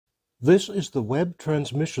This is the web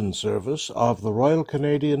transmission service of the Royal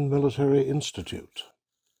Canadian Military Institute.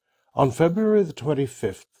 On February the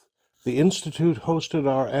 25th, the Institute hosted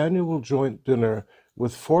our annual joint dinner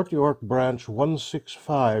with Fort York Branch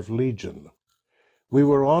 165 Legion. We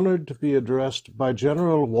were honored to be addressed by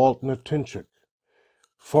General Walt Natynczyk,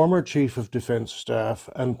 former Chief of Defence Staff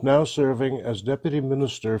and now serving as Deputy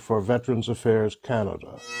Minister for Veterans Affairs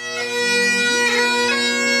Canada.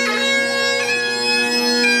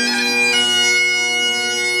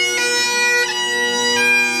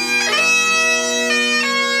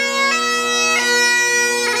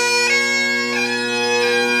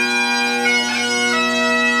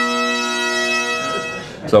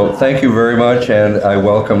 So thank you very much, and I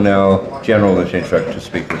welcome now General Natynczyk to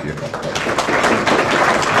speak with you.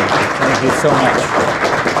 Thank you so much.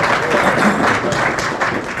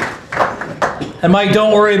 And Mike,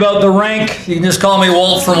 don't worry about the rank. You can just call me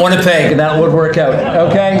Walt from Winnipeg, and that would work out,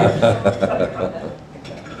 okay?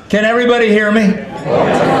 Can everybody hear me?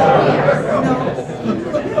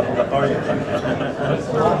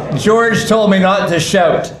 George told me not to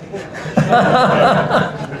shout.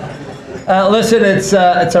 Listen, it's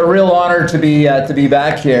a real honor to be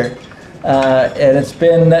back here, and it's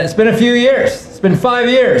been a few years. It's been 5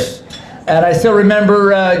 years, and I still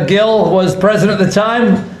remember Gil was president at the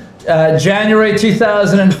time, January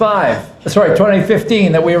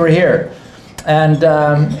 2015 that we were here. And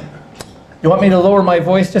you want me to lower my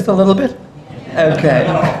voice just a little bit? Okay.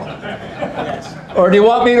 Or do you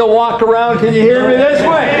want me to walk around? Can you hear me this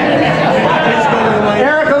way?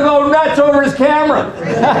 Eric will go nuts over his camera.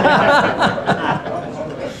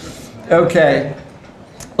 Okay.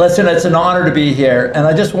 Listen, it's an honor to be here, and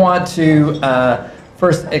I just want to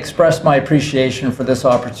first express my appreciation for this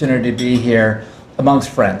opportunity to be here amongst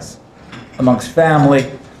friends, amongst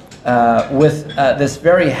family, with this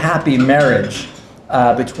very happy marriage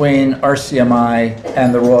between RCMI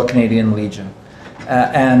and the Royal Canadian Legion.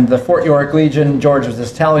 And the Fort York Legion, George was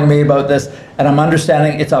just telling me about this, and I'm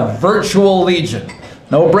understanding it's a virtual Legion.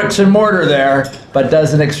 No bricks and mortar there, but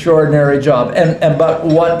does an extraordinary job. But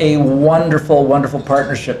what a wonderful, wonderful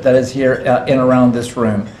partnership that is here in around this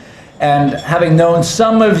room. And having known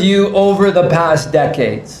some of you over the past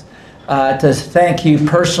decades, to thank you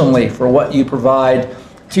personally for what you provide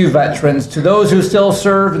to veterans, to those who still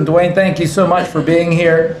serve, and Dwayne, thank you so much for being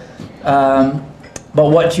here, but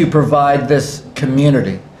what you provide this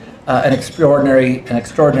community, an extraordinary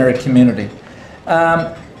community.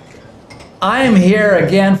 I am here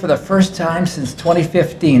again for the first time since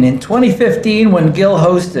 2015. In 2015, when Gil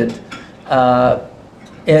hosted, at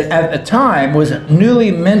the time was newly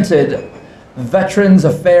minted Veterans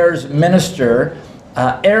Affairs Minister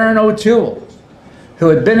Aaron O'Toole, who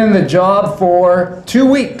had been in the job for 2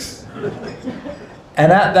 weeks.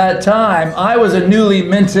 And at that time, I was a newly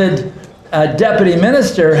minted Deputy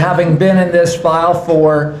Minister, having been in this file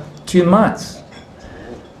for 2 months.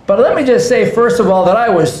 But let me just say, first of all, that I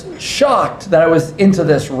was shocked that I was into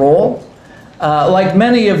this role. Like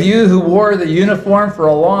many of you who wore the uniform for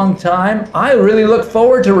a long time, I really looked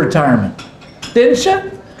forward to retirement. Didn't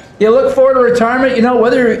you? You look forward to retirement, you know,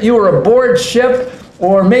 whether you were aboard ship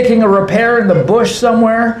or making a repair in the bush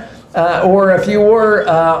somewhere, or if you were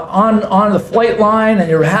on the flight line and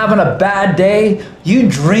you're having a bad day, you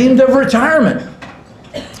dreamed of retirement.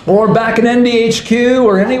 Or back in NDHQ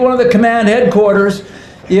or any one of the command headquarters,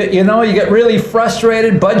 you know, you get really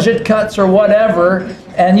frustrated, budget cuts or whatever,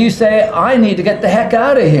 and you say, I need to get the heck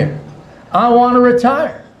out of here. I want to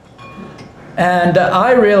retire. And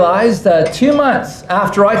I realized 2 months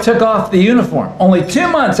after I took off the uniform, only 2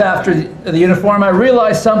 months after the uniform, I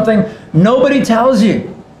realized something nobody tells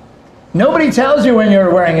you. Nobody tells you when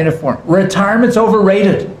you're wearing a uniform. Retirement's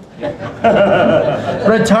overrated.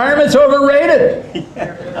 Retirement's overrated.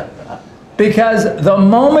 Because the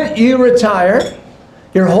moment you retire,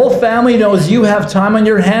 your whole family knows you have time on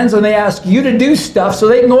your hands, and they ask you to do stuff so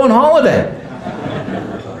they can go on holiday.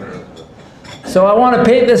 So I want to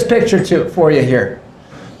paint this picture for you here.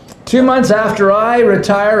 2 months after I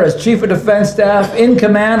retire as Chief of Defence Staff, in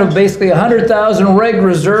command of basically 100,000 Reg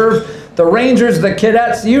Reserve, the Rangers, the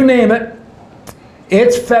Cadets, you name it,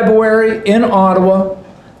 it's February in Ottawa,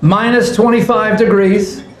 minus 25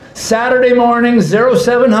 degrees, Saturday morning,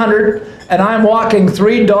 0700, and I'm walking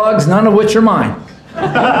 3 dogs, none of which are mine.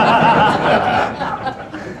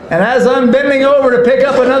 And as I'm bending over to pick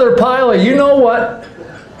up another pile of you know what,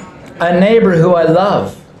 a neighbor who I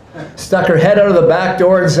love stuck her head out of the back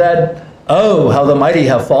door and said, "Oh, how the mighty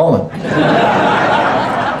have fallen."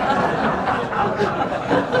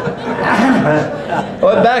 I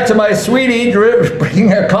went back to my sweetie, bringing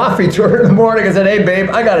her coffee to her in the morning, and said, "Hey babe,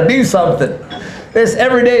 I gotta do something." this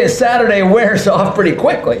every day is Saturday wears off pretty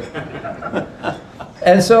quickly.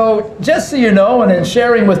 And so, just so you know, and in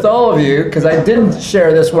sharing with all of you, because I didn't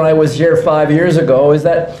share this when I was here 5 years ago, is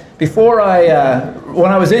that before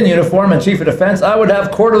when I was in uniform and Chief of Defense, I would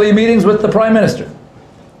have quarterly meetings with the Prime Minister.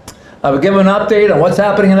 I would give an update on what's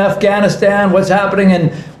happening in Afghanistan, what's happening in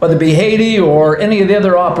whether it be Haiti or any of the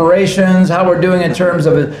other operations, how we're doing in terms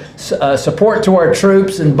of support to our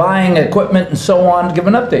troops and buying equipment and so on, give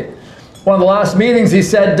an update. One of the last meetings he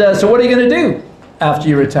said, so what are you going to do after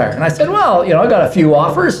you retire? And I said, well, you know, I got a few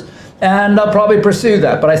offers and I'll probably pursue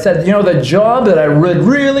that. But I said, you know, the job that I would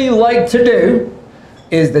really like to do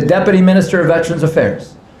is the Deputy Minister of Veterans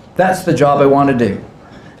Affairs. That's the job I want to do.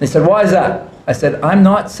 And he said, why is that? I said, I'm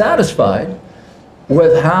not satisfied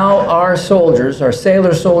with how our soldiers, our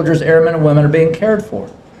sailor soldiers, airmen and women are being cared for.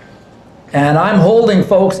 And I'm holding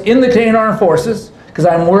folks in the Canadian Armed Forces because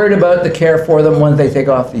I'm worried about the care for them when they take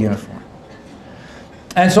off the uniform.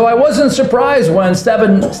 And so I wasn't surprised when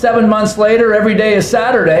seven months later, every day is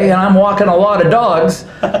Saturday, and I'm walking a lot of dogs,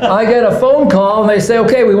 I get a phone call and they say,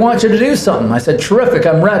 okay, we want you to do something. I said, terrific,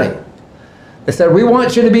 I'm ready. They said, we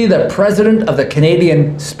want you to be the president of the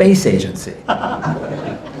Canadian Space Agency.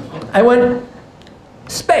 I went,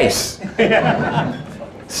 space?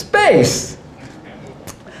 Space?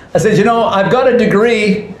 I said, you know, I've got a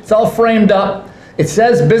degree, it's all framed up, it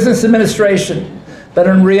says business administration, but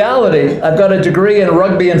in reality, I've got a degree in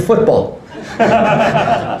rugby and football.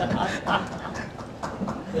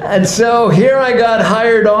 And so here I got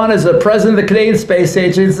hired on as the president of the Canadian Space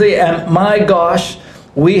Agency, and my gosh,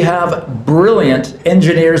 we have brilliant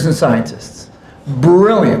engineers and scientists.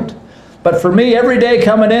 Brilliant. But for me, every day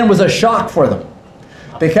coming in was a shock for them.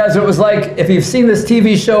 Because it was like, if you've seen this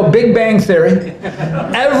TV show, Big Bang Theory,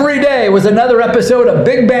 every day was another episode of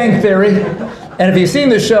Big Bang Theory. And if you've seen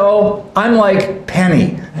the show, I'm like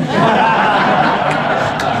Penny.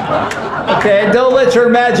 Okay, don't let your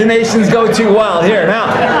imaginations go too wild. Here,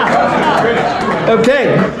 now.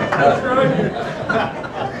 Okay.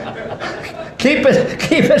 Keep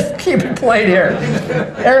it played here.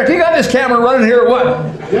 Eric, you got this camera running here or what?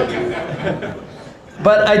 Yep.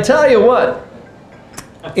 But I tell you what,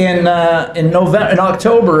 in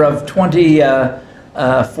October of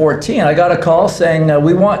 2014, I got a call saying,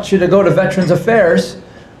 we want you to go to Veterans Affairs,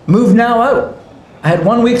 move now out. I had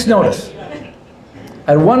 1 week's notice.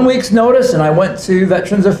 I had 1 week's notice and I went to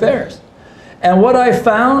Veterans Affairs. And what I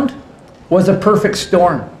found was a perfect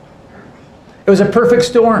storm. It was a perfect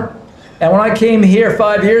storm. And when I came here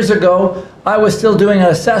 5 years ago, I was still doing an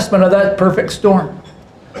assessment of that perfect storm.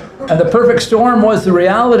 And the perfect storm was the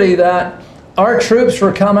reality that our troops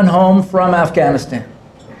were coming home from Afghanistan,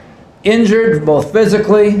 injured both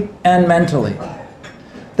physically and mentally.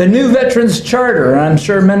 The new Veterans Charter, and I'm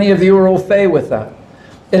sure many of you are au fait with that,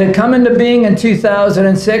 it had come into being in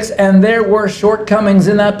 2006, and there were shortcomings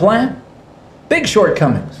in that plan, big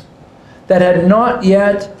shortcomings, that had not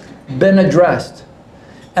yet been addressed.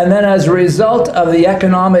 And then as a result of the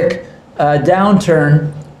economic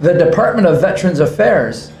downturn, the Department of Veterans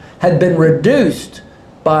Affairs had been reduced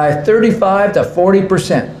by 35 to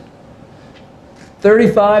 40%.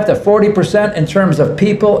 35 to 40% in terms of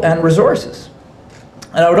people and resources.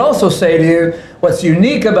 And I would also say to you, what's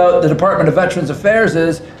unique about the Department of Veterans Affairs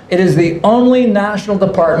is it is the only national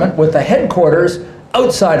department with the headquarters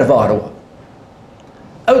outside of Ottawa.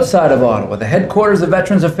 Outside of Ottawa. The headquarters of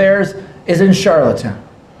Veterans Affairs is in Charlottetown.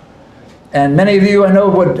 And many of you I know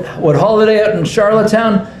would holiday out in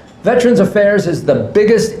Charlottetown. Veterans Affairs is the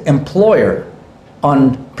biggest employer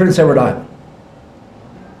on Prince Edward Island.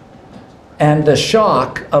 And the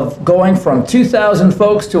shock of going from 2,000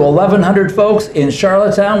 folks to 1,100 folks in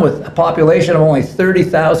Charlottetown with a population of only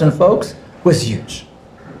 30,000 folks was huge.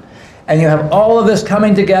 And you have all of this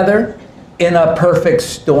coming together in a perfect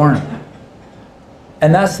storm.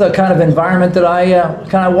 And that's the kind of environment that I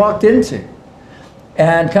kind of walked into.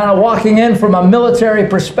 And kind of walking in from a military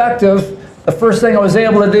perspective, the first thing I was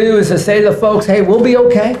able to do is to say to the folks, hey, we'll be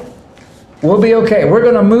okay. We'll be okay. We're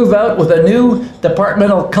going to move out with a new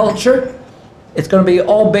departmental culture. It's going to be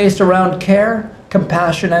all based around care,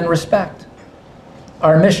 compassion, and respect.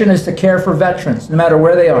 Our mission is to care for veterans, no matter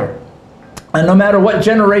where they are, and no matter what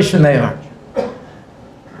generation they are.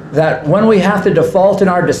 That when we have to default in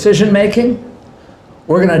our decision-making,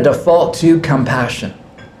 we're going to default to compassion.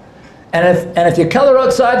 And if you color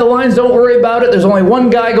outside the lines, don't worry about it. There's only one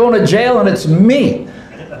guy going to jail, and it's me.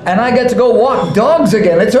 And I get to go walk dogs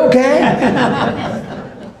again. It's okay.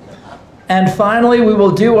 And finally, we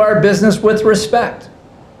will do our business with respect.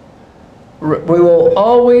 We will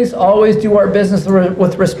always, always do our business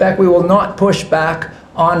with respect. We will not push back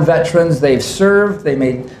on veterans. They've served, they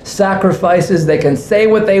made sacrifices, they can say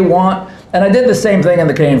what they want. And I did the same thing in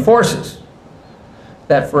the Canadian Forces.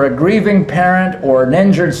 That for a grieving parent or an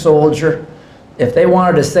injured soldier, if they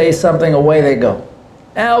wanted to say something, away they go.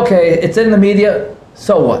 Okay, it's in the media,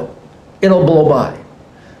 so what? It'll blow by.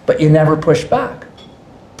 But you never push back.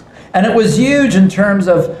 And it was huge in terms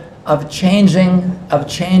of changing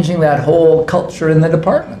that whole culture in the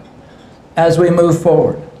department as we move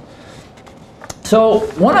forward. So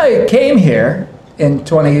when I came here in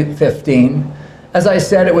 2015, as I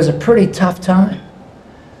said, it was a pretty tough time.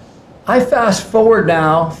 I fast forward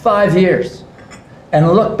now 5 years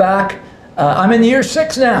and look back. I'm in year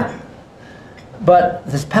 6 now. But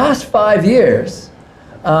this past 5 years,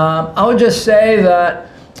 I would just say that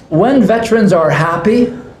when veterans are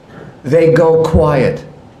happy, they go quiet.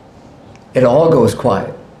 It all goes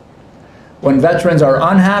quiet. When veterans are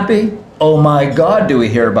unhappy, oh my God, do we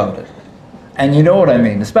hear about it. And you know what I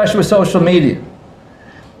mean, especially with social media.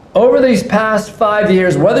 Over these past 5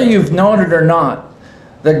 years, whether you've known it or not,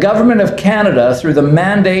 the Government of Canada, through the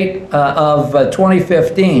mandate of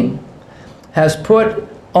 2015, has put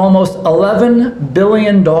almost $11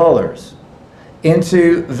 billion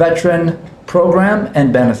into veteran program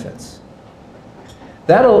and benefits.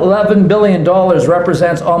 That $11 billion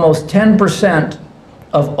represents almost 10%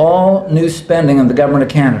 of all new spending in the Government of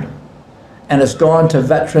Canada, and it's gone to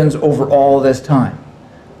veterans over all this time.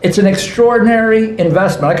 It's an extraordinary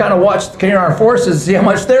investment. I kind of watched the Canadian Armed Forces to see how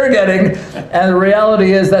much they're getting, and the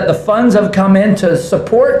reality is that the funds have come in to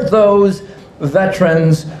support those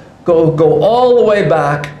veterans, go all the way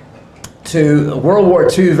back to World War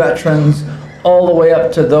II veterans, all the way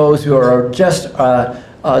up to those who are just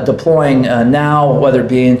deploying now, whether it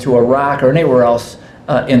be into Iraq or anywhere else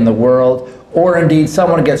in the world, or indeed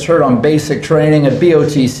someone gets hurt on basic training at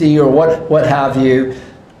BOTC or what have you.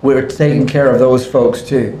 We're taking care of those folks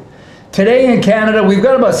too. Today in Canada, we've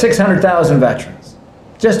got about 600,000 veterans,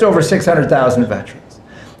 just over 600,000 veterans.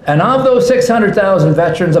 And of those 600,000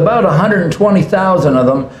 veterans, about 120,000 of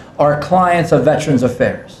them are clients of Veterans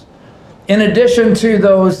Affairs. In addition to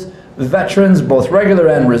those veterans, both regular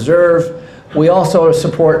and reserve, we also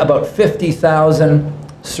support about 50,000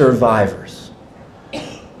 survivors.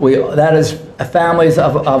 That is families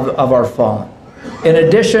of our fallen. In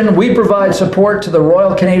addition, we provide support to the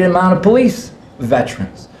Royal Canadian Mounted Police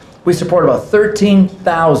veterans. We support about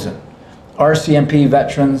 13,000 RCMP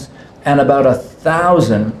veterans and about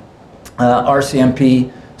 1,000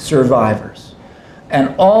 RCMP survivors.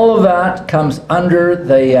 And all of that comes under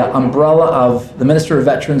the umbrella of the Minister of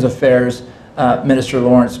Veterans Affairs, Minister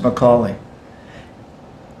Lawrence MacAulay.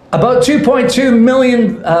 About 2.2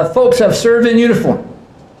 million folks have served in uniform.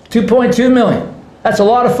 2.2 million. That's a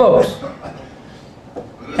lot of folks.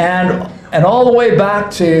 And all the way back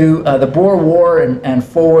to the Boer War and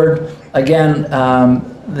forward, again,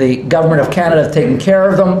 the Government of Canada has taken care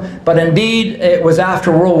of them. But indeed, it was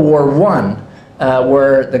after World War I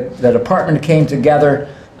where the department came together.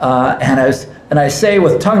 And I say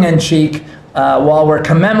with tongue-in-cheek, while we're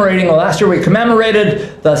commemorating, last year we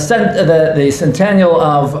commemorated the centennial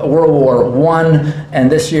of World War I, and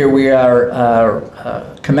this year we are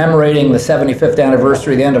commemorating the 75th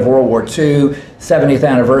anniversary of the end of World War II, 70th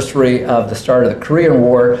anniversary of the start of the Korean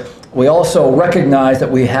War. We also recognize that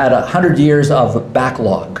we had 100 years of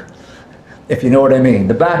backlog, if you know what I mean.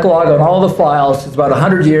 The backlog on all the files is about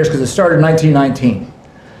 100 years because it started in 1919.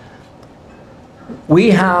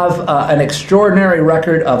 We have an extraordinary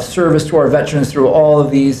record of service to our veterans through all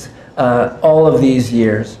of these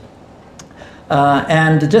years.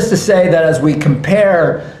 And just to say that as we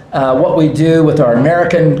compare what we do with our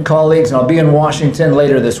American colleagues, and I'll be in Washington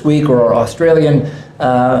later this week, or our Australian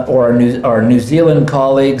or our New Zealand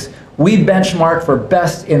colleagues, we benchmark for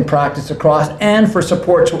best in practice across and for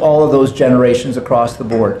support to all of those generations across the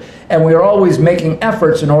board. And we are always making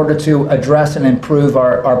efforts in order to address and improve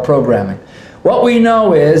our programming. What we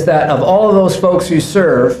know is that of all of those folks who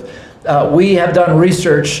serve, we have done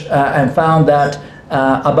research and found that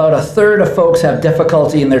about 1/3 of folks have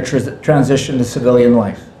difficulty in their transition to civilian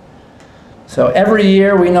life. So every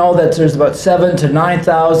year we know that there's about 7,000 to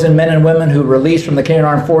 9,000 men and women who release from the Canadian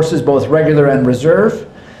Armed Forces, both regular and reserve,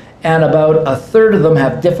 and about 1/3 of them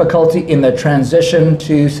have difficulty in the transition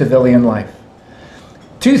to civilian life.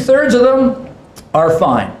 2/3 of them are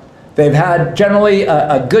fine. They've had generally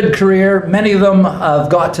a good career. Many of them have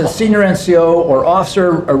got to senior NCO or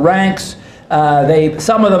officer ranks.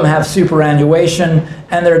 Some of them have superannuation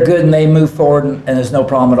and they're good and they move forward and there's no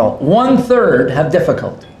problem at all. 1/3 have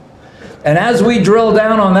difficulty. And as we drill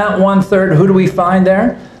down on that 1/3, who do we find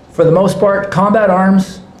there? For the most part, combat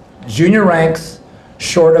arms, junior ranks,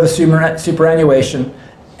 short of a superannuation,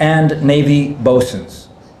 and Navy bosuns.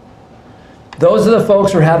 Those are the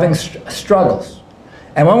folks who are having struggles.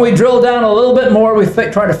 And when we drill down a little bit more, we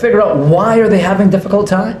try to figure out why are they having a difficult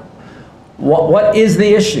time? What is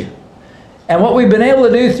the issue? And what we've been able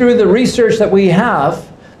to do through the research that we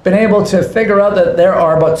have, been able to figure out that there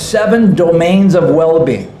are about 7 domains of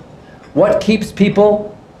well-being. What keeps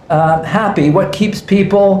people happy, what keeps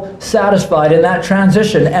people satisfied in that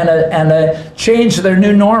transition and a change to their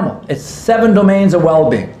new normal. It's 7 domains of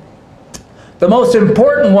well-being. The most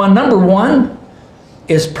important one, number 1,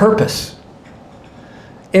 is purpose.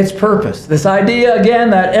 It's purpose. This idea, again,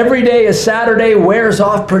 that every day is Saturday wears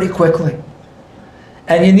off pretty quickly.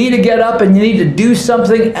 And you need to get up and you need to do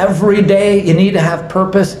something every day. You need to have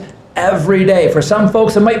purpose every day. For some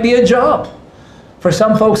folks, it might be a job. For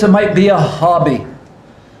some folks, it might be a hobby.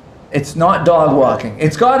 It's not dog walking.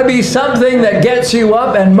 It's got to be something that gets you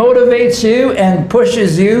up and motivates you and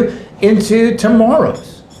pushes you into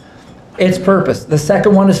tomorrow's. It's purpose. The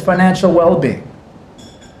second one is financial well-being.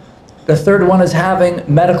 The third one is having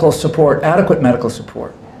medical support, adequate medical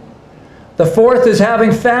support. The fourth is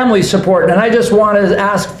having family support. And I just want to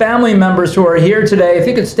ask family members who are here today, if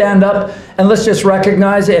you could stand up and let's just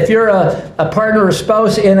recognize it. If you're a partner or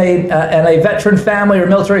spouse in a veteran family or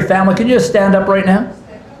military family, can you just stand up right now?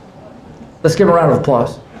 Let's give a round of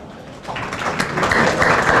applause.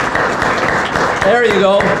 There you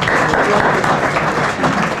go.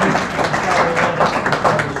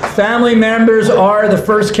 Family members are the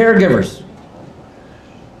first caregivers.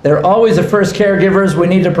 They're always the first caregivers. We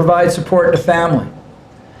need to provide support to family.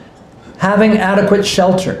 Having adequate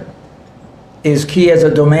shelter is key as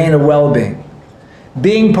a domain of well-being.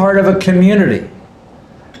 Being part of a community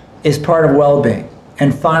is part of well-being.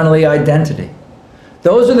 And finally, identity.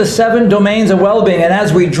 Those are the 7 domains of well-being. And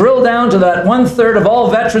as we drill down to that 1/3 of all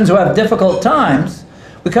veterans who have difficult times,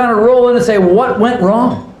 we kind of roll in and say, what went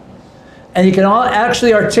wrong? And you can all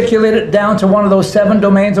actually articulate it down to one of those 7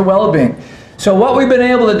 domains of well-being. So what we've been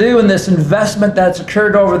able to do in this investment that's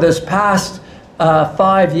occurred over this past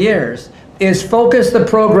 5 years is focus the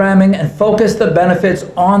programming and focus the benefits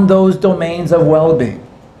on those domains of well-being.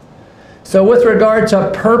 So with regard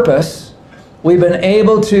to purpose, we've been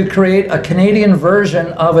able to create a Canadian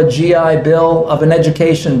version of a GI Bill, of an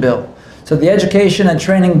education bill. So the education and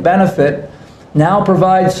training benefit now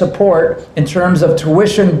provides support in terms of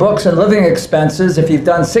tuition, books, and living expenses if you've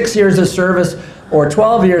done 6 years of service or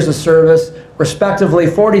 12 years of service, respectively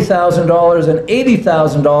 $40,000 and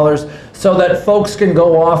 $80,000, so that folks can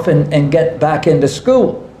go off and get back into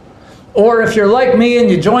school. Or if you're like me and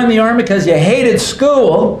you joined the Army because you hated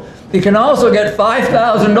school, you can also get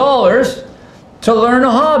 $5,000 to learn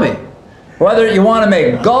a hobby. Whether you want to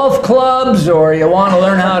make golf clubs, or you want to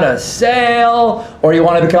learn how to sail, or you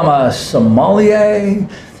want to become a sommelier,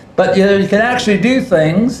 but you can actually do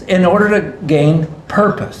things in order to gain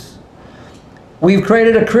purpose. We've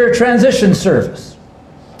created a career transition service,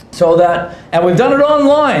 so that, and we've done it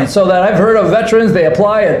online, so that I've heard of veterans, they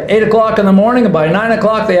apply at 8 o'clock in the morning, and by 9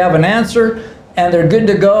 o'clock they have an answer, and they're good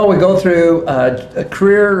to go. We go through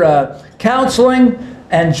career counseling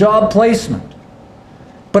and job placement.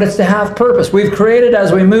 But it's to have purpose. We've created,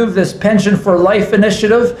 as we move this Pension for Life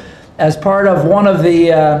initiative, as part of one of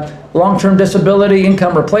the long-term disability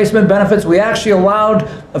income replacement benefits, we actually allowed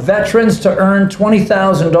veterans to earn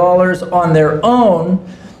 $20,000 on their own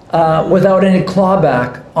without any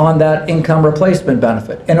clawback on that income replacement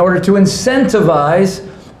benefit, in order to incentivize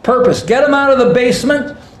purpose. Get them out of the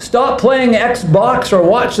basement, stop playing Xbox or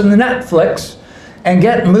watching the Netflix, and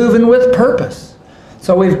get moving with purpose.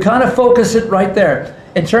 So we've kind of focused it right there.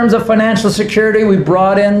 In terms of financial security, we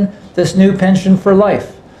brought in this new Pension for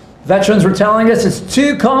Life. Veterans were telling us it's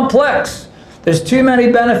too complex. There's too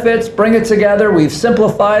many benefits. Bring it together. We've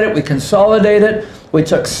simplified it. We consolidated it. We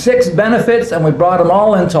took 6 benefits and we brought them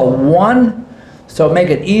all into one, so make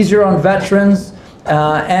it easier on veterans.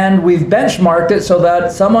 And we've benchmarked it so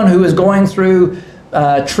that someone who is going through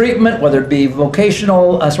treatment, whether it be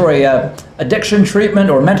addiction treatment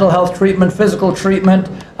or mental health treatment, physical treatment,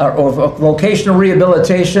 or vocational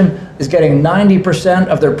rehabilitation, is getting 90%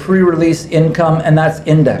 of their pre-release income, and that's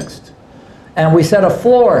indexed. And we set a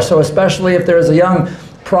floor, so especially if there's a young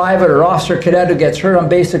private or officer cadet who gets hurt on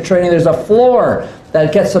basic training, there's a floor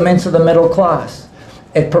that gets them into the middle class.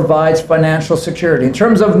 It provides financial security. In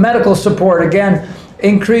terms of medical support, again,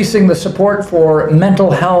 increasing the support for mental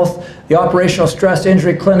health, the operational stress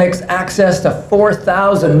injury clinics, access to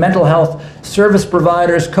 4,000 mental health service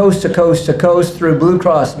providers coast to coast to coast through Blue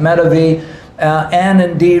Cross Medavie, and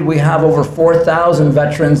indeed we have over 4,000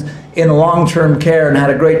 veterans in long-term care, and had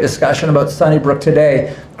a great discussion about Sunnybrook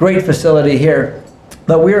today. Great facility here.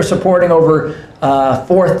 But we are supporting over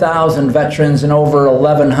 4,000 veterans in over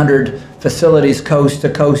 1,100 facilities coast to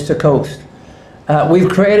coast to coast. We've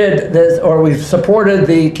created this, or we've supported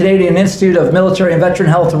the Canadian Institute of Military and Veteran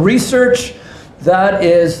Health Research that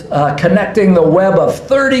is connecting the web of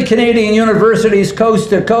 30 Canadian universities coast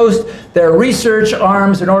to coast, their research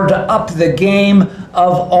arms, in order to up the game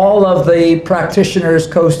of all of the practitioners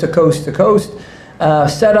coast to coast to coast.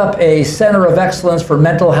 Set up a Center of Excellence for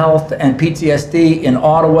Mental Health and PTSD in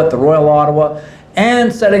Ottawa, at the Royal Ottawa,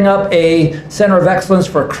 and setting up a Center of Excellence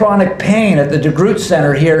for Chronic Pain at the DeGroote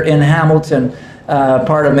Center here in Hamilton,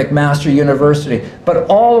 part of McMaster University. But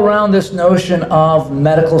all around this notion of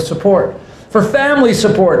medical support. For family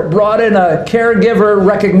support, brought in a caregiver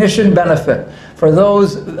recognition benefit for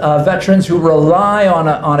those veterans who rely on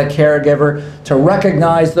a caregiver, to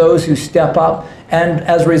recognize those who step up. And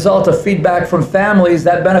as a result of feedback from families,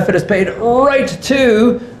 that benefit is paid right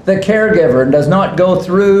to the caregiver and does not go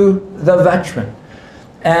through the veteran.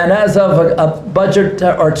 And as of a budget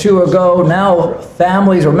or two ago, now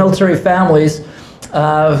families, or military families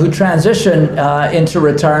who transition into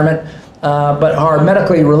retirement but are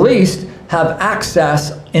medically released, have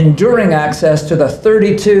access, enduring access, to the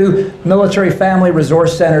 32 military family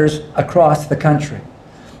resource centers across the country.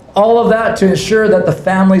 All of that to ensure that the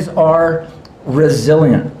families are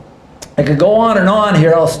resilient. I could go on and on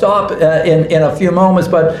here. I'll stop in a few moments,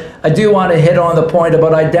 but I do want to hit on the point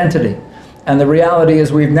about identity. And the reality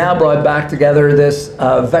is we've now brought back together this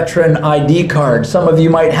veteran ID card. Some of you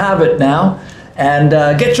might have it now. And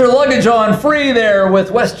get your luggage on free there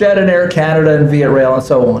with WestJet and Air Canada and Via Rail and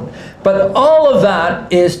so on. But all of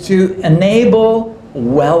that is to enable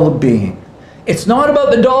well-being. It's not about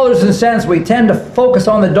the dollars and cents. We tend to focus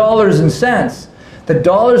on the dollars and cents. The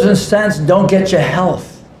dollars and cents don't get you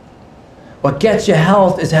health. What gets you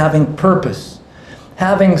health is having purpose,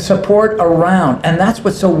 having support around. And that's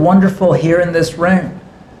what's so wonderful here in this room.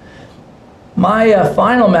 My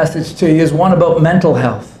final message to you is one about mental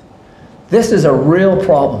health. This is a real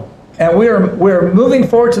problem, and we're moving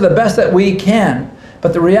forward to the best that we can,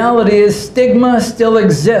 but the reality is stigma still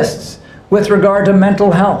exists with regard to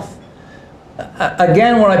mental health.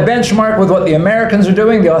 Again, when I benchmark with what the Americans are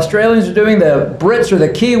doing, the Australians are doing, the Brits or the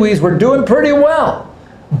Kiwis, we're doing pretty well,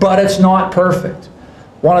 but it's not perfect.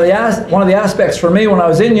 One of the aspects for me when I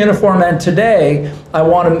was in uniform and today, I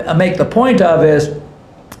want to make the point of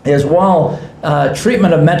is while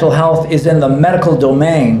treatment of mental health is in the medical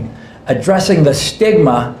domain, addressing the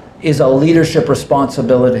stigma is a leadership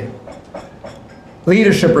responsibility.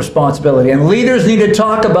 Leadership responsibility. And leaders need to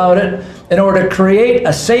talk about it in order to create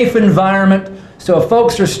a safe environment so if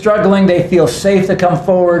folks are struggling, they feel safe to come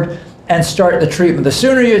forward and start the treatment. The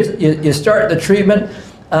sooner you start the treatment,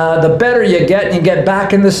 the better you get, and you get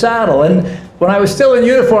back in the saddle. And when I was still in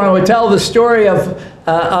uniform, I would tell the story of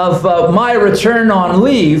my return on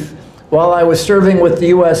leave while I was serving with the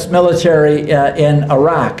U.S. military in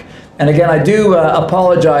Iraq. And again, I do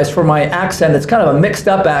apologize for my accent. It's kind of a mixed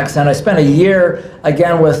up accent. I spent a year,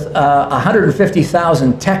 again, with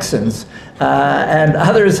 150,000 Texans and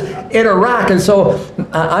others in Iraq. And so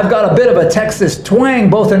I've got a bit of a Texas twang,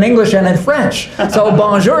 both in English and in French. So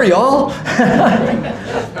bonjour, y'all.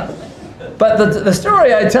 But the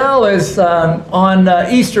story I tell is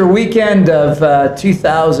on Easter weekend of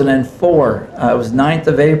 2004. It was 9th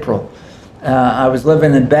of April. I was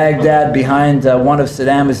living in Baghdad behind one of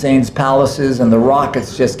Saddam Hussein's palaces, and the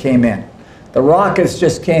rockets just came in. The rockets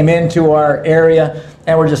just came into our area,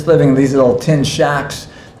 and we're just living in these little tin shacks,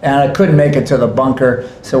 and I couldn't make it to the bunker,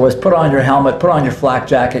 so it was put on your helmet, put on your flak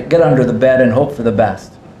jacket, get under the bed, and hope for the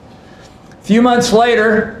best. A few months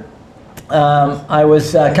later, I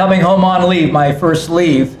was coming home on leave, my first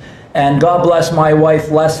leave, and God bless my wife,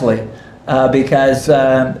 Leslie, because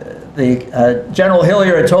the General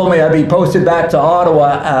Hillier had told me I'd be posted back to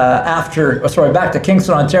Ottawa back to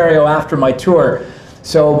Kingston, Ontario after my tour.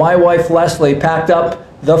 So my wife, Leslie, packed up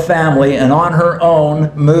the family and on her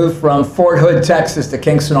own moved from Fort Hood, Texas to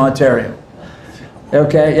Kingston, Ontario.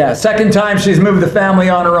 Okay, yeah, second time she's moved the family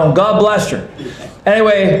on her own. God bless her.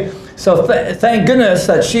 Anyway, so thank goodness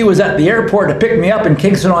that she was at the airport to pick me up in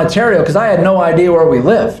Kingston, Ontario, because I had no idea where we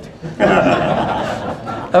lived.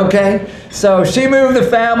 Okay, so she moved the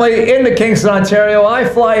family into Kingston, Ontario. I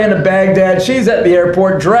fly into Baghdad. She's at the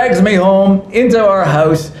airport, drags me home into our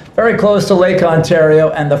house, very close to Lake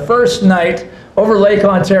Ontario. And the first night over Lake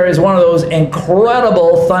Ontario is one of those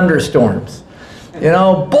incredible thunderstorms. You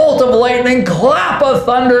know, bolt of lightning, clap of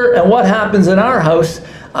thunder. And what happens in our house?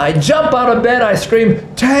 I jump out of bed, I scream,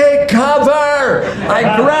 "Take cover!"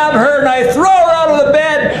 I grab her and I throw her out of the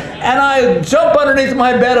bed, and I jump underneath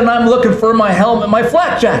my bed and I'm looking for my helmet, my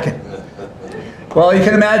flak jacket. Well, you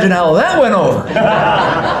can imagine how that went over.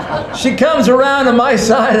 She comes around to my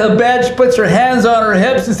side of the bed, she puts her hands on her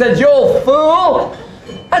hips and says, "You old fool,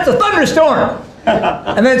 that's a thunderstorm."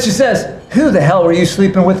 And then she says, "Who the hell were you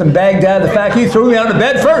sleeping with in Baghdad? The fact you threw me on the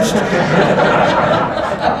bed first."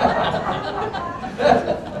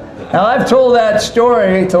 Now, I've told that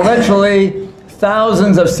story to literally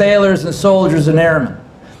thousands of sailors and soldiers and airmen.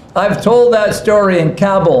 I've told that story in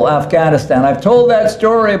Kabul, Afghanistan. I've told that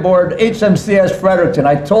story aboard HMCS Fredericton.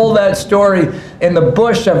 I told that story in the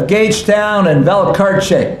bush of Gagetown and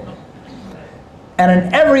Valcartier. And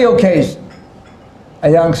in every occasion, a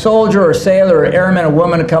young soldier or sailor or airman or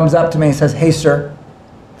woman comes up to me and says, "Hey, sir,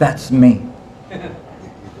 that's me.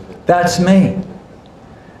 That's me."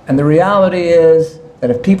 And the reality is that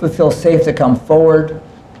if people feel safe to come forward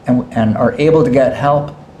and are able to get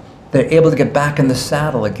help, they're able to get back in the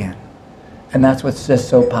saddle again. And that's what's just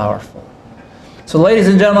so powerful. So ladies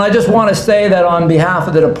and gentlemen, I just want to say that on behalf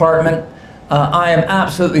of the department, I am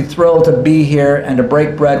absolutely thrilled to be here and to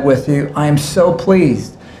break bread with you. I am so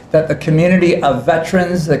pleased that the community of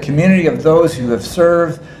veterans, the community of those who have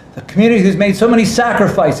served, the community who's made so many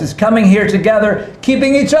sacrifices, coming here together,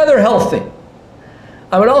 keeping each other healthy.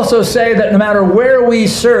 I would also say that no matter where we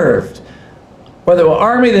served, whether it was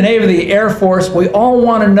Army, the Navy, the Air Force, we all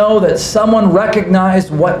want to know that someone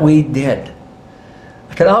recognized what we did.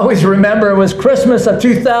 I can always remember it was Christmas of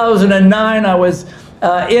 2009. I was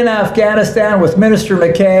in Afghanistan with Minister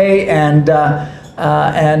McKay and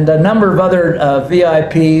a number of other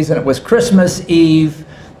VIPs, and it was Christmas Eve.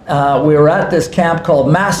 We were at this camp called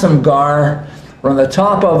Massamgar. We're on the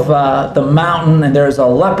top of the mountain, and there's a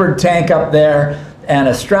Leopard tank up there, and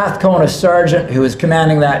a Strathcona sergeant who was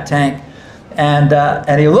commanding that tank.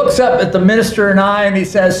 And he looks up at the minister and I, and he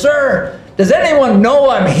says, "Sir, does anyone know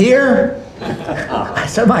I'm here?" I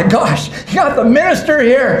said, "My gosh, you got the minister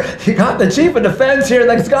here, you got the chief of defense here,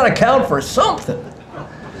 that's got to count for something."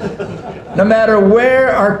 No matter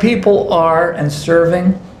where our people are and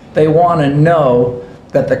serving, they want to know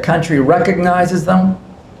that the country recognizes them,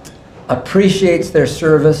 appreciates their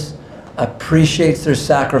service, appreciates their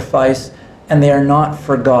sacrifice, and they are not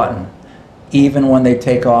forgotten, even when they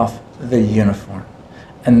take off the uniform.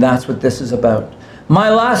 And that's what this is about. My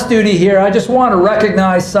last duty here, I just want to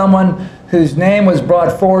recognize someone whose name was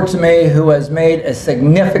brought forward to me, who has made a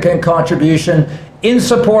significant contribution in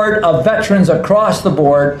support of veterans across the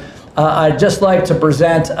board. I'd just like to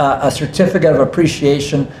present a certificate of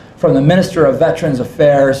appreciation from the Minister of Veterans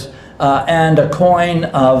Affairs and a coin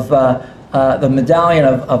of the Medallion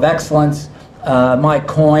of Excellence, my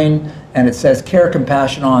coin, and it says "Care,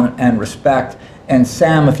 Compassion, On, and Respect." And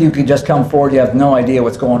Sam, if you could just come forward, you have no idea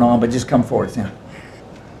what's going on, but just come forward, Sam.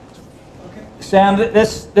 Okay. Sam,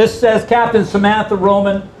 this says Captain Samantha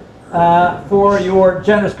Roman for your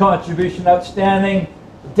generous contribution, outstanding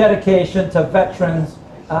dedication to veterans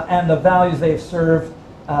and the values they've served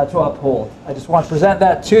to uphold. I just want to present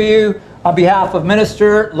that to you on behalf of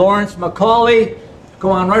Minister Lawrence Macaulay. Go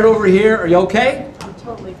on right over here. Are you okay? I'm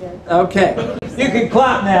totally good. Okay. You can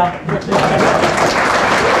clap now.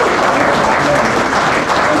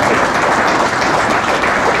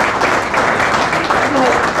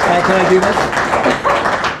 Can I do this?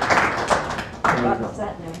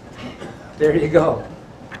 There you go.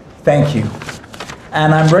 Thank you.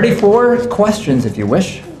 And I'm ready for questions if you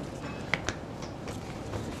wish.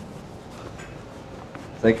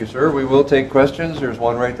 Thank you, sir. We will take questions. There's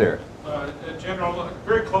one right there. General,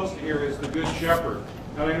 very close to here is the Good Shepherd.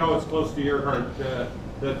 And I know it's close to your heart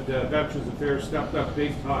that Veterans Affairs stepped up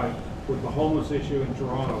big time with the homeless issue in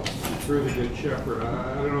Toronto through the Good Shepherd.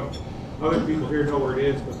 I don't know if other people here know where it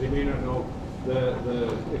is, but they may not know the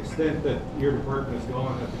extent that your department has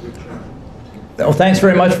gone at the Good Shepherd. Well, thanks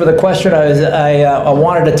very much for the question. I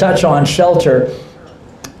wanted to touch on shelter.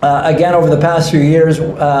 Again, over the past few years,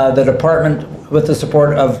 the department, with the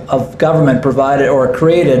support of government, provided or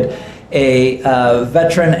created a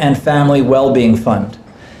Veteran and Family Wellbeing Fund.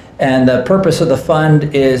 And the purpose of the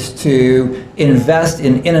fund is to invest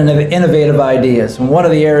in innovative ideas. And one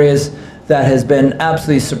of the areas that has been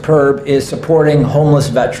absolutely superb is supporting homeless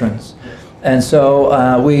veterans. And so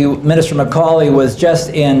Minister Macaulay was just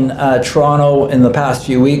in Toronto in the past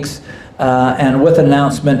few weeks and with an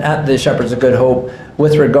announcement at the Shepherds of Good Hope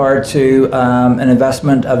with regard to an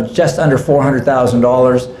investment of just under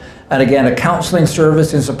 $400,000. And again, a counseling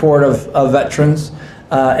service in support of veterans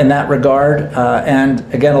in that regard. And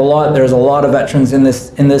again, there's a lot of veterans in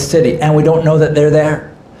this city, and we don't know that they're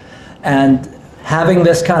there. And having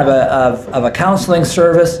this kind of a counseling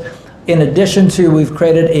service In addition to, we've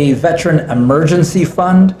created a Veteran Emergency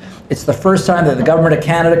Fund. It's the first time that the Government of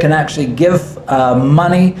Canada can actually give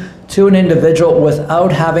money to an individual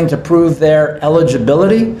without having to prove their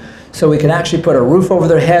eligibility. So we can actually put a roof over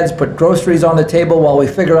their heads, put groceries on the table while we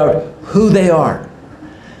figure out who they are.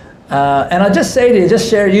 And I'll just say to you,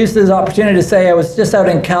 use this opportunity to say I was just out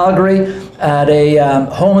in Calgary at a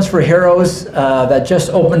Homes for Heroes that just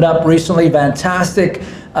opened up recently. Fantastic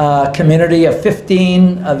community of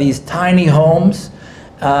 15 of these tiny homes.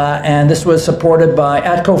 And this was supported by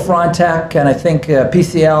Atco Frontech and I think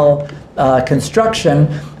PCL Construction.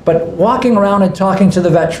 But walking around and talking to the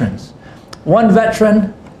veterans. One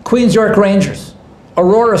veteran, Queen's York Rangers,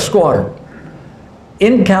 Aurora Squadron,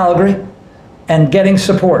 in Calgary, and getting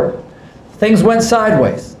support. Things went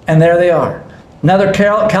sideways, and there they are. Another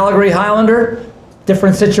Calgary Highlander,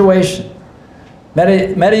 different situation.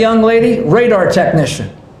 Met a young lady, radar technician.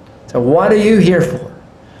 So what are you here for?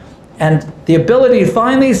 And the ability to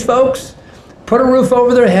find these folks, put a roof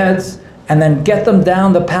over their heads, and then get them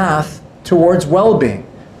down the path towards well-being.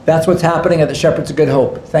 That's what's happening at the Shepherds of Good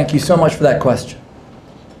Hope. Thank you so much for that question.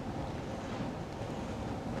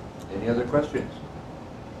 Any other questions?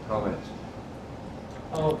 Comments?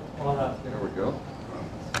 Oh, well, There we go.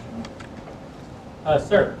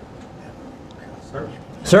 sir. Sir?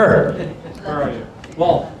 Sir, Where are you?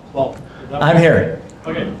 Walt. I'm here.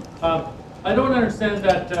 Okay. I don't understand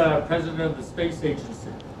that president of the space agency,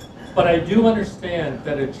 but I do understand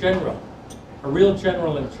that a real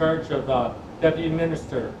general in charge of Deputy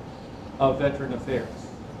Minister of Veteran Affairs.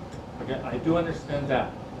 Okay, I do understand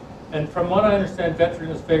that. And from what I understand,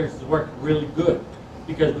 Veteran Affairs is working really good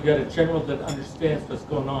because we got a general that understands what's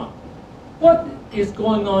going on. What is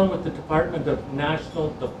going on with the Department of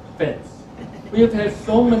National Defense? We have had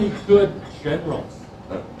so many good generals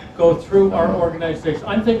go through our organization.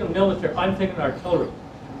 I'm thinking military, I'm thinking artillery.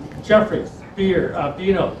 Jeffries,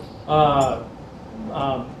 Bino,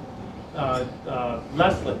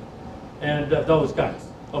 Leslie, and those guys,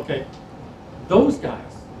 okay? Those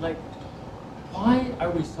guys, like, why are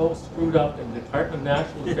we so screwed up in the Department of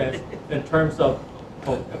National Defense in terms of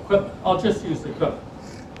equipment? I'll just use equipment.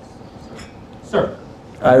 Sir.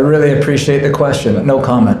 I really appreciate the question. No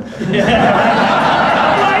comment. Why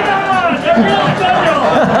not? A real general!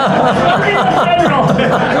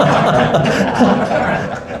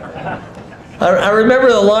 I remember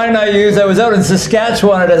the line I used. I was out in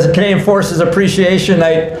Saskatchewan at a Canadian Forces Appreciation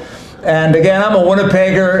Night. And again, I'm a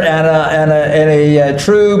Winnipegger and a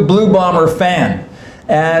true Blue Bomber fan.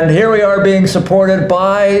 And here we are being supported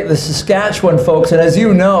by the Saskatchewan folks. And as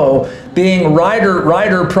you know, being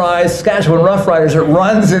Rider Prize, Saskatchewan Rough Riders, it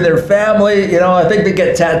runs in their family. You know, I think they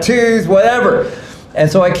get tattoos, whatever. And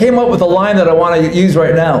so I came up with a line that I want to use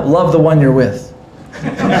right now. Love the one you're with.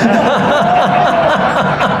 Any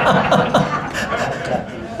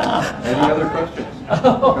other questions?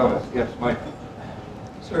 Comments? Yes, Mike.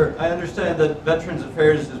 Sir, I understand that Veterans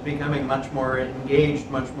Affairs is becoming much more engaged,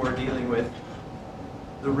 much more dealing with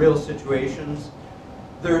the real situations.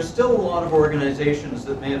 There are still a lot of organizations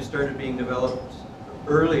that may have started being developed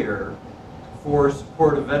earlier for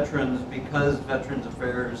support of veterans because Veterans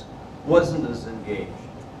Affairs wasn't as engaged.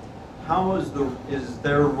 How is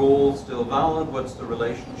their role still valid? What's the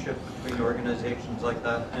relationship between organizations like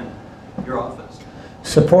that and your office?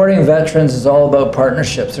 Supporting veterans is all about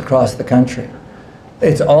partnerships across the country.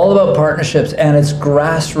 It's all about partnerships, and it's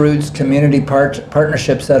grassroots community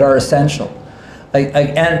partnerships that are essential.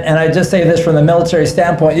 And I just say this from the military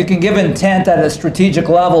standpoint, you can give intent at a strategic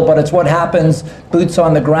level, but it's what happens boots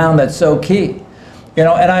on the ground that's so key. You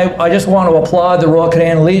know, and I just want to applaud the Royal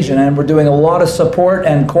Canadian Legion, and we're doing a lot of support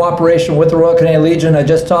and cooperation with the Royal Canadian Legion. I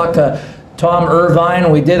just talked to Tom Irvine.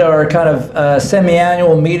 We did our kind of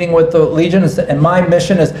semi-annual meeting with the Legion, and my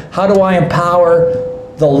mission is how do I empower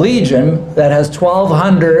the Legion that has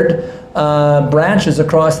 1,200 branches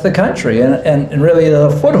across the country and really the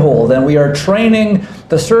foothold, and we are training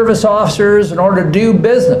the service officers in order to do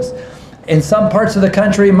business. In some parts of the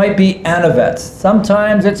country it might be ANA vets,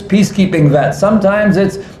 sometimes it's peacekeeping vets, sometimes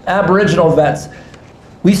it's Aboriginal vets.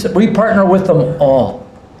 We partner with them all.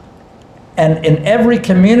 And in every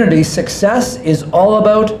community, success is all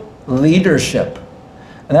about leadership.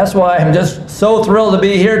 And that's why I'm just so thrilled to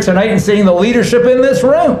be here tonight and seeing the leadership in this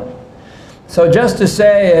room. So just to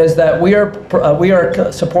say is that we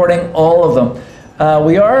are supporting all of them.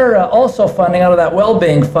 We are also funding out of that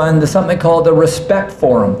well-being fund something called the Respect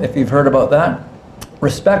Forum, if you've heard about that.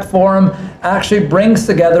 Respect Forum actually brings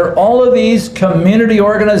together all of these community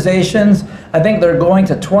organizations. I think they're going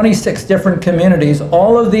to 26 different communities.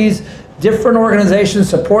 All of these different organizations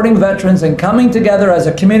supporting veterans and coming together as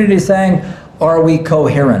a community saying, are we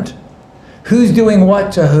coherent? who's doing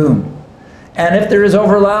what to whom. And if there is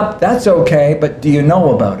overlap, that's okay, but do you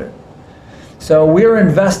know about it? So we're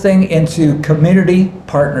investing into community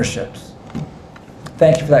partnerships.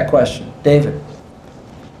 Thank you for that question. David.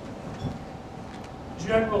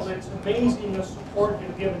 General, it's amazing the support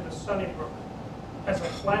you've given to Sunnybrook as a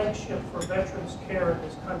flagship for veterans care in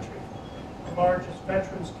this country, the largest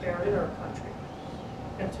veterans care in our country.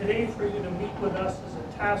 And today for you to meet with us as a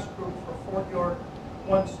task group for Fort York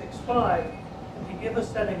 165 and to give us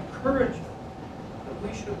that encouragement that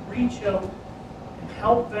we should reach out and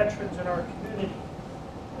help veterans in our community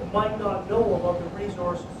that might not know about the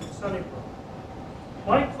resources in Sunnybrook.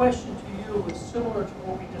 My question to you is similar to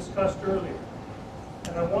what we discussed earlier,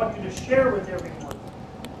 and I want you to share with everyone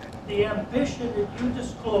the ambition that you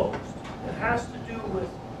disclosed that has to do with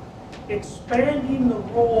expanding the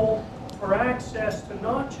role for access to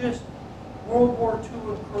not just World War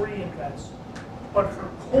II and Korean vets, but for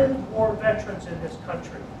Cold War veterans in this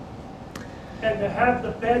country. And to have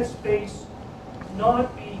the bed space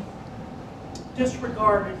not be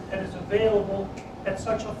disregarded and is available at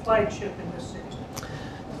such a flagship in this city.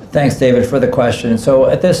 Thanks, David, for the question. So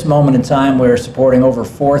at this moment in time, we're supporting over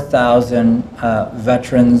 4,000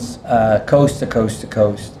 veterans coast to coast to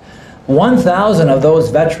coast. 1,000 of those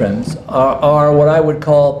veterans are what I would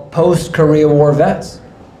call post-Korea War vets,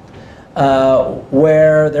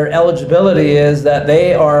 where their eligibility is that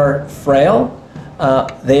they are frail,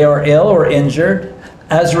 they are ill or injured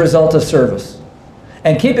as a result of service.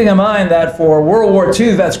 And keeping in mind that for World War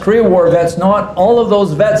II vets, Korea War vets, not all of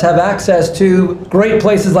those vets have access to great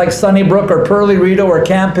places like Sunnybrook or Pearly Rideau or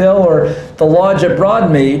Camp Hill or the Lodge at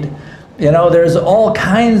Broadmead. You know, there's all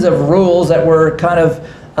kinds of rules that were kind of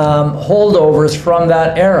holdovers from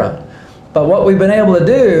that era. But what we've been able to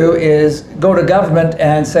do is go to government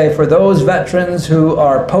and say for those veterans who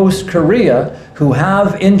are post-Korea, who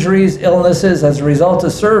have injuries, illnesses as a result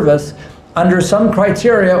of service, under some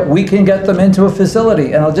criteria, we can get them into a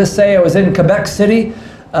facility. And I'll just say I was in Quebec City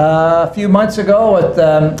a few months ago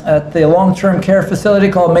at the long-term care facility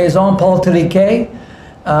called Maison Paul Tariquet,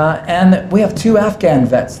 and we have 2 Afghan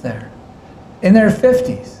vets there in their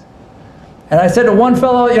 50s. And I said to one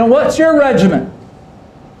fellow, you know, what's your regiment?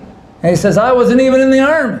 And he says, I wasn't even in the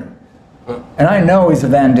Army. And I know he's a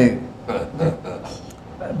Vendu.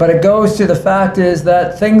 But it goes to the fact is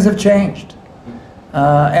that things have changed.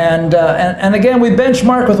 And again, we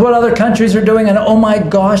benchmark with what other countries are doing, and oh my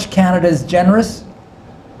gosh, Canada is generous.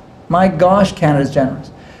 My gosh, Canada is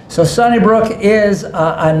generous. So Sunnybrook is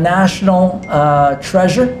a national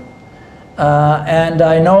treasure. And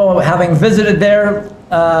I know, having visited there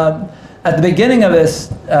at the beginning of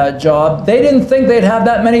this job, they didn't think they'd have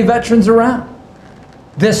that many veterans around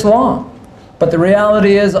this long. But the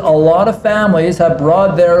reality is a lot of families have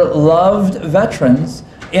brought their loved veterans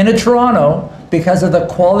into Toronto because of the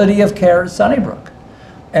quality of care at Sunnybrook.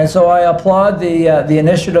 And so I applaud the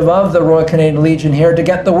initiative of the Royal Canadian Legion here to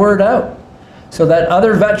get the word out so that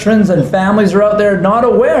other veterans and families are out there not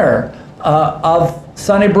aware of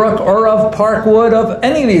Sunnybrook or of Parkwood, of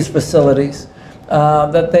any of these facilities,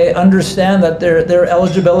 that they understand that their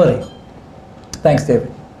eligibility. Thanks,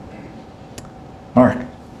 David. Mark.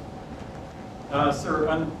 Sir,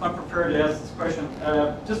 I'm prepared to ask this question.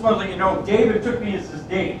 Just want to let you know, David took me as his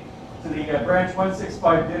date to the Branch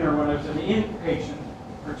 165 dinner when I was an inpatient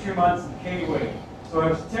for 2 months in K-Way. So I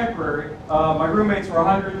was temporary. My roommates were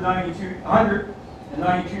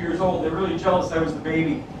 192 years old. They're really jealous I was the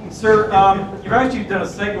baby. Sir, you've actually done a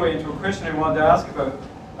segue into a question I wanted to ask about.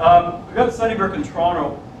 We've got Sunnybrook in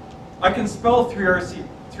Toronto. I can spell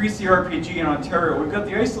 3CRPG in Ontario. We've got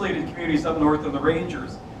the isolated communities up north and the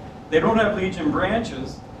Rangers. They don't have Legion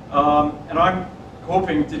branches, and I'm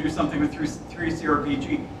hoping to do something with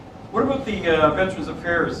 3CRPG. What about the Veterans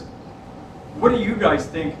Affairs? What do you guys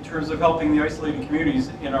think in terms of helping the isolated communities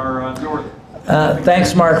in our north?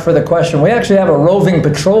 Thanks, Mark, for the question. We actually have a roving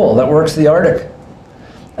patrol that works the Arctic.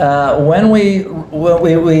 When we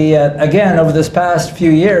again, over this past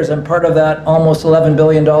few years, and part of that almost $11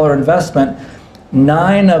 billion investment,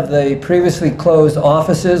 9 of the previously closed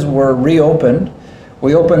offices were reopened.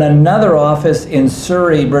 We opened another office in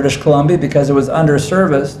Surrey, British Columbia, because it was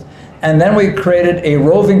under-serviced. And then we created a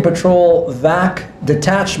roving patrol VAC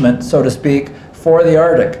detachment, so to speak, for the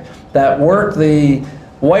Arctic that worked the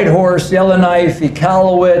Whitehorse, Yellowknife,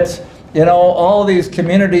 Iqaluit, you know, all these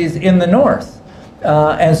communities in the north.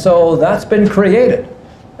 And so that's been created.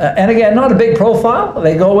 And again, not a big profile.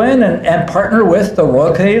 They go in and partner with the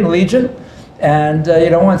Royal Canadian Legion and, you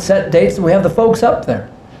know, on set dates, we have the folks up there.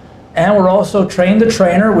 And we're also trained the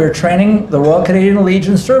trainer. We're training the Royal Canadian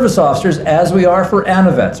Legion service officers as we are for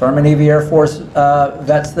ANAVETS, Army Navy Air Force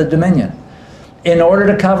vets, the Dominion. in order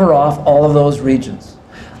to cover off all of those regions.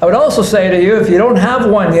 I would also say to you, if you don't have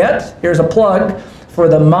one yet, here's a plug for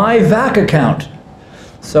the MyVac account.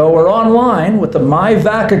 So we're online with the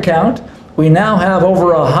MyVac account. We now have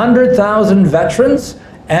over 100,000 veterans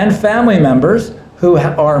and family members who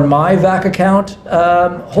are MyVac account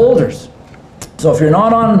holders. So if you're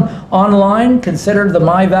not online, consider the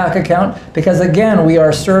MyVac account, because again, we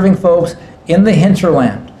are serving folks in the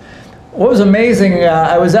hinterland. What was amazing,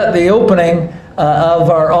 I was at the opening of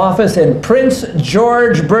our office in Prince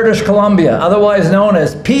George, British Columbia, otherwise known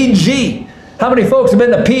as PG. How many folks have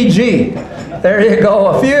been to PG? There you go,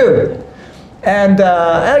 a few. And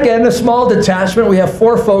again, a small detachment. We have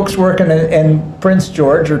 4 folks working in Prince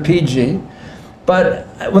George, or PG. But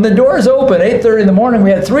when the doors opened, 8:30 in the morning, we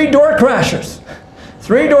had 3 door crashers.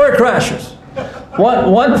 3 door crashers.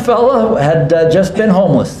 One fella had just been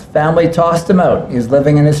homeless. Family tossed him out. He was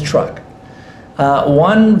living in his truck.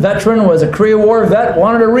 One veteran was a Korea War vet,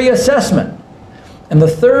 wanted a reassessment. And the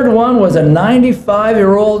third one was a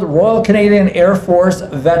 95-year-old Royal Canadian Air Force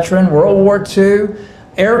veteran, World War II,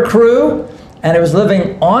 air crew, and he was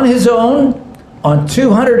living on his own on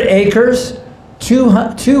 200 acres,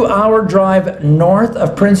 2-hour drive north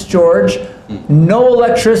of Prince George, no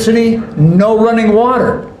electricity, no running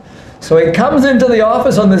water. So he comes into the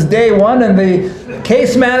office on this day one, and the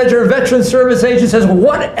case manager, veteran service agent says,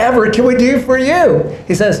 "Whatever can we do for you?"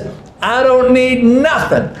 He says, "I don't need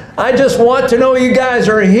nothing. I just want to know you guys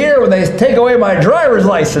are here when they take away my driver's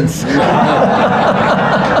license."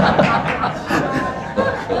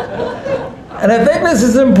 And I think this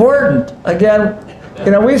is important. Again,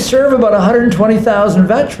 you know, we serve about 120,000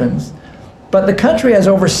 veterans, but the country has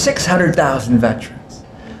over 600,000 veterans.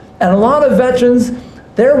 And a lot of veterans,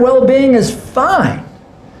 their well-being is fine.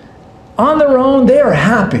 On their own, they are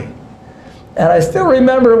happy. And I still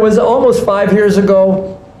remember, it was almost 5 years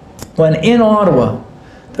ago, when in Ottawa,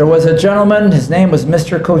 there was a gentleman, his name was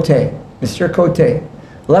Mr. Cote. Mr. Cote,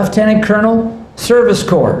 Lieutenant Colonel, Service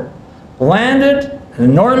Corps, landed in the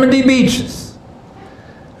Normandy beaches.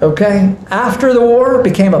 Okay, after the war,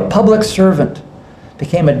 became a public servant,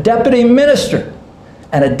 became a deputy minister,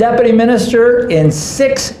 and a deputy minister in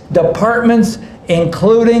 6 departments,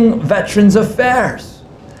 including Veterans Affairs.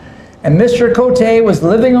 And Mr. Cote was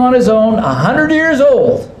living on his own, 100 years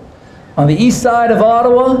old, on the east side of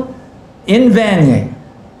Ottawa, in Vanier,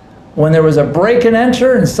 when there was a break and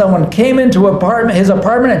enter, and someone came into his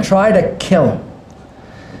apartment and tried to kill him.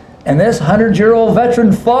 And this 100-year-old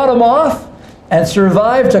veteran fought him off and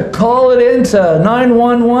survived to call it into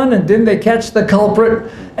 911, and didn't they catch the culprit?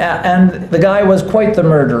 And the guy was quite the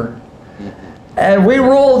murderer. And we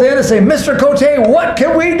rolled in and say, "Mr. Cote, what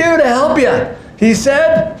can we do to help you?" He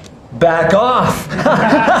said, "Back off."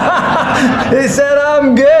 He said,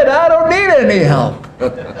 "I'm good. I don't need any help."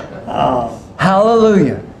 Oh,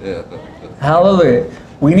 hallelujah. Hallelujah.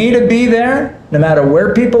 We need to be there no matter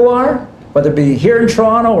where people are, whether it be here in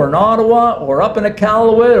Toronto or in Ottawa or up in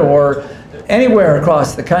Iqaluit or anywhere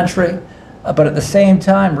across the country. But at the same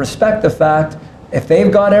time, respect the fact, if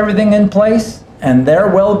they've got everything in place and their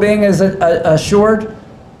well-being is assured,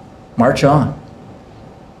 march on.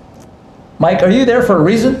 Mike, are you there for a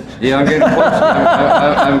reason? Yeah, I'm getting closer.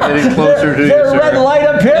 I'm getting closer to you, sir. Is there a red light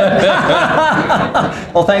up here?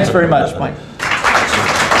 Well, thanks very much, Mike.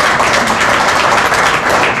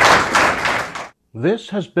 This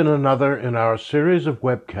has been another in our series of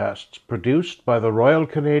webcasts produced by the Royal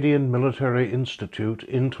Canadian Military Institute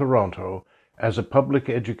in Toronto as a public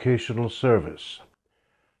educational service.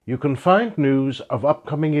 You can find news of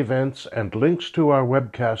upcoming events and links to our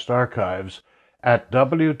webcast archives at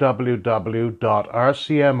www.rcmi.org.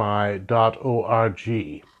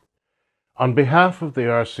 On behalf of the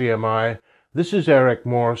RCMI, this is Eric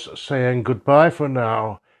Morse saying goodbye for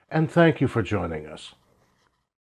now, and thank you for joining us.